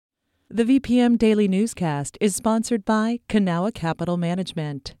The VPM Daily Newscast is sponsored by Kanawha Capital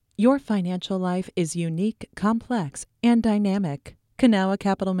Management. Your financial life is unique, complex, and dynamic. Kanawha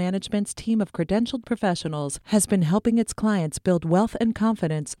Capital Management's team of credentialed professionals has been helping its clients build wealth and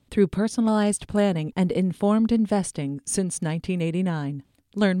confidence through personalized planning and informed investing since 1989.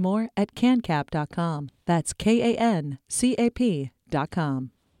 Learn more at cancap.com. That's KANCAP.com.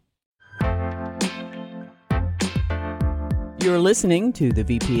 You're listening to the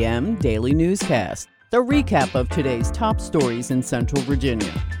VPM Daily Newscast, the recap of today's top stories in Central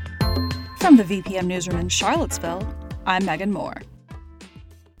Virginia. From the VPM newsroom in Charlottesville, I'm Megan Moore.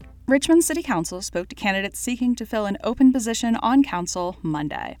 Richmond City Council spoke to candidates seeking to fill an open position on council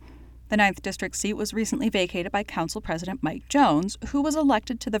Monday. The 9th District seat was recently vacated by Council President Mike Jones, who was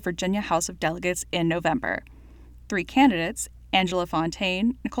elected to the Virginia House of Delegates in November. 3 candidates, Angela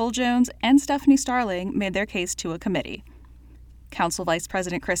Fontaine, Nicole Jones, and Stephanie Starling, made their case to a committee. Council Vice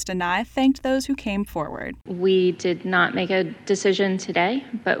President Krista Nye thanked those who came forward. We did not make a decision today,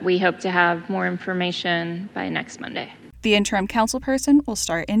 but we hope to have more information by next Monday. The interim councilperson will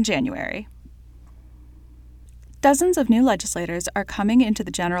start in January. Dozens of new legislators are coming into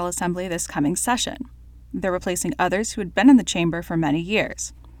the General Assembly this coming session. They're replacing others who had been in the chamber for many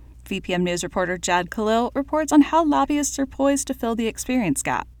years. VPM News reporter Jad Khalil reports on how lobbyists are poised to fill the experience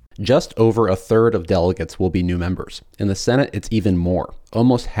gap. Just over a third of delegates will be new members. In the Senate, it's even more.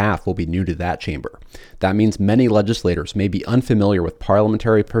 Almost half will be new to that chamber. That means many legislators may be unfamiliar with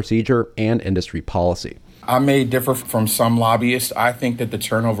parliamentary procedure and industry policy. I may differ from some lobbyists. I think that the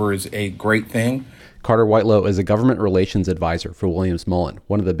turnover is a great thing. Carter Whitelow is a government relations advisor for Williams Mullen,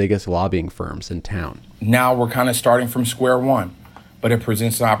 one of the biggest lobbying firms in town. Now we're kind of starting from square one, but it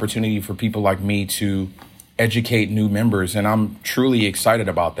presents an opportunity for people like me to educate new members, and I'm truly excited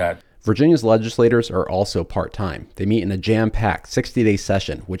about that. Virginia's legislators are also part-time. They meet in a jam-packed 60-day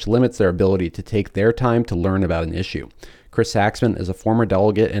session, which limits their ability to take their time to learn about an issue. Chris Saxman is a former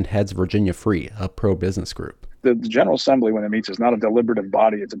delegate and heads Virginia Free, a pro-business group. The General Assembly, when it meets, is not a deliberative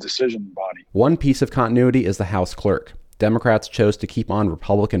body, it's a decision body. One piece of continuity is the House clerk. Democrats chose to keep on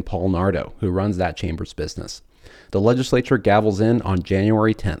Republican Paul Nardo, who runs that chamber's business. The legislature gavels in on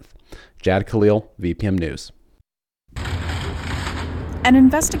January 10th. Jad Khalil, VPM News. An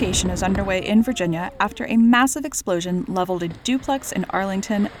investigation is underway in Virginia after a massive explosion leveled a duplex in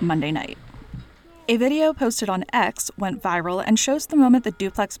Arlington Monday night. A video posted on X went viral and shows the moment the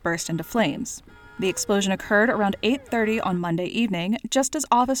duplex burst into flames. The explosion occurred around 8:30 on Monday evening, just as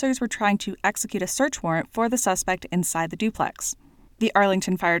officers were trying to execute a search warrant for the suspect inside the duplex. The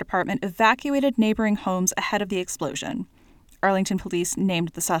Arlington Fire Department evacuated neighboring homes ahead of the explosion. Arlington police named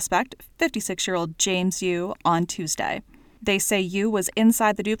the suspect, 56-year-old James Yu, on Tuesday. They say Yu was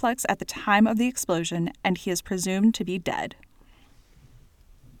inside the duplex at the time of the explosion, and he is presumed to be dead.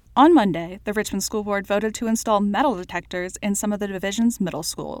 On Monday, the Richmond School Board voted to install metal detectors in some of the division's middle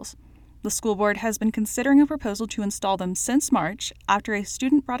schools. The school board has been considering a proposal to install them since March after a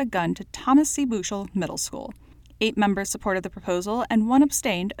student brought a gun to Thomas C. Bushel Middle School. 8 members supported the proposal and 1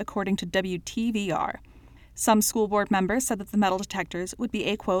 abstained, according to WTVR. Some school board members said that the metal detectors would be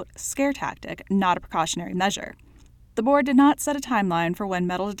a, quote, scare tactic, not a precautionary measure. The board did not set a timeline for when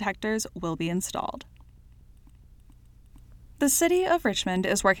metal detectors will be installed. The city of Richmond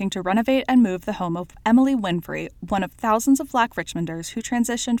is working to renovate and move the home of Emily Winfree, one of thousands of Black Richmonders who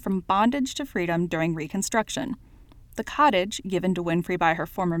transitioned from bondage to freedom during Reconstruction. The cottage, given to Winfree by her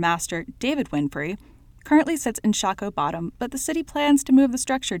former master, David Winfree, currently sits in Shockoe Bottom, but the city plans to move the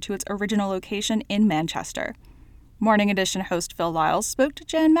structure to its original location in Manchester. Morning Edition host Phil Lyles spoke to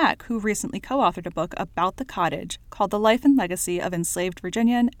Jan Mack, who recently co-authored a book about the cottage called The Life and Legacy of Enslaved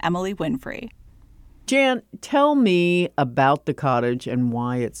Virginian Emily Winfree. Jan, tell me about the cottage and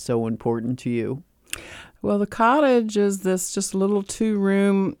why it's so important to you. Well, the cottage is this just little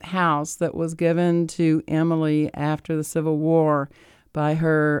 2-room house that was given to Emily after the Civil War by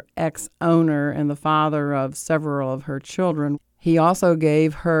her ex-owner and the father of several of her children. He also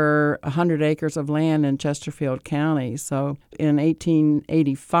gave her 100 acres of land in Chesterfield County. So in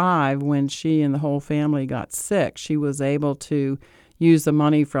 1885, when she and the whole family got sick, she was able to use the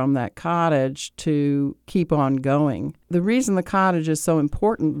money from that cottage to keep on going. The reason the cottage is so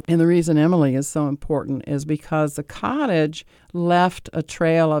important and the reason Emily is so important is because the cottage left a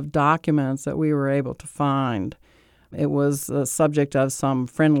trail of documents that we were able to find. It was the subject of some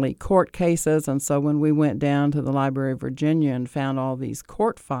friendly court cases, and so when we went down to the Library of Virginia and found all these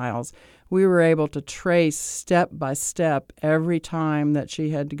court files, we were able to trace step by step every time that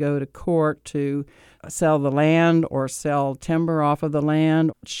she had to go to court to sell the land or sell timber off of the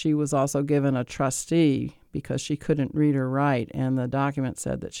land. She was also given a trustee because she couldn't read or write, and the document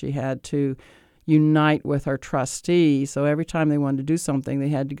said that she had to unite with her trustee, so every time they wanted to do something, they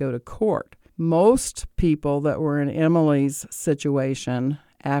had to go to court. Most people that were in Emily's situation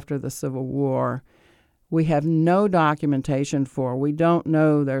after the Civil War, we have no documentation for. We don't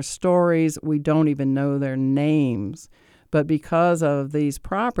know their stories. We don't even know their names. But because of these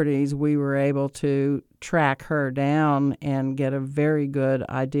properties, we were able to track her down and get a very good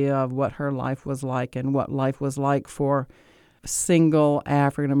idea of what her life was like and what life was like for single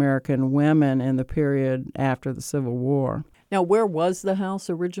African-American women in the period after the Civil War. Now, where was the house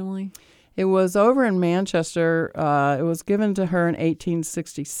originally? It was over in Manchester. It was given to her in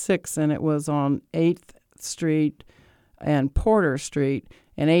 1866, and it was on 8th Street and Porter Street.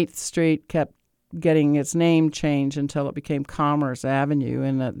 And 8th Street kept getting its name changed until it became Commerce Avenue,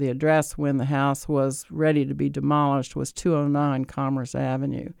 and the address when the house was ready to be demolished was 209 Commerce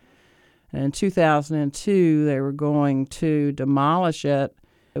Avenue. And in 2002, they were going to demolish it.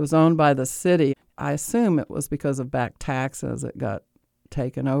 It was owned by the city. I assume it was because of back taxes it got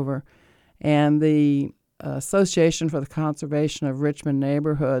taken over. And the Association for the Conservation of Richmond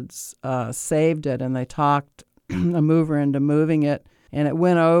Neighborhoods saved it, and they talked a mover into moving it, and it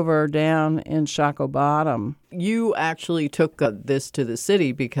went over down in Shockoe Bottom. You actually took this to the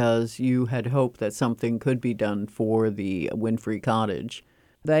city because you had hoped that something could be done for the Winfree cottage.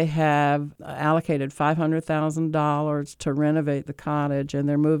 They have allocated $500,000 to renovate the cottage, and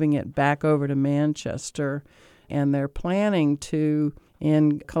they're moving it back over to Manchester, and they're planning to,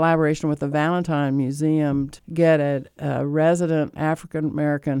 in collaboration with the Valentine Museum, to get a resident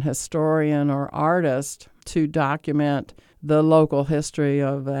African-American historian or artist to document the local history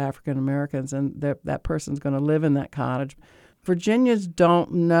of African Americans, and that person's going to live in that cottage. Virginians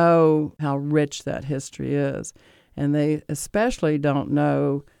don't know how rich that history is, and they especially don't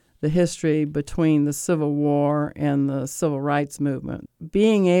know the history between the Civil War and the Civil Rights Movement.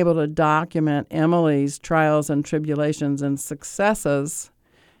 Being able to document Emily's trials and tribulations and successes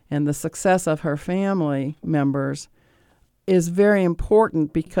and the success of her family members is very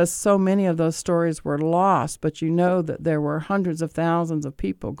important because so many of those stories were lost, but you know that there were hundreds of thousands of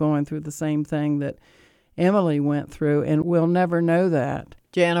people going through the same thing that Emily went through, and we'll never know that.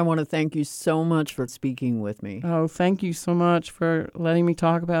 Jan, I want to thank you so much for speaking with me. Oh, thank you so much for letting me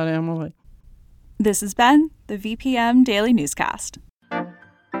talk about Emily. This has been the VPM Daily Newscast.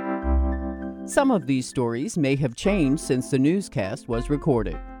 Some of these stories may have changed since the newscast was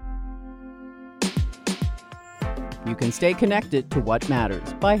recorded. You can stay connected to what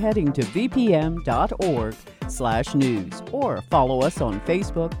matters by heading to vpm.org/news or follow us on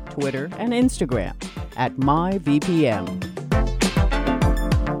Facebook, Twitter, and Instagram at MyVPM.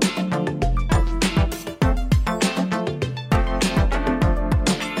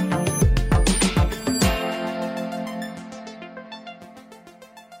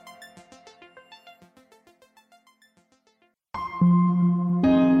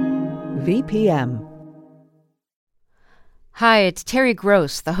 VPM. Hi, it's Terry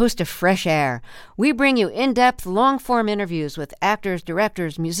Gross, the host of Fresh Air. We bring you in-depth, long-form interviews with actors,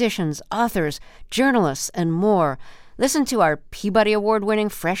 directors, musicians, authors, journalists, and more. Listen to our Peabody Award-winning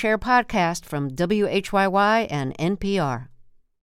Fresh Air podcast from WHYY and NPR.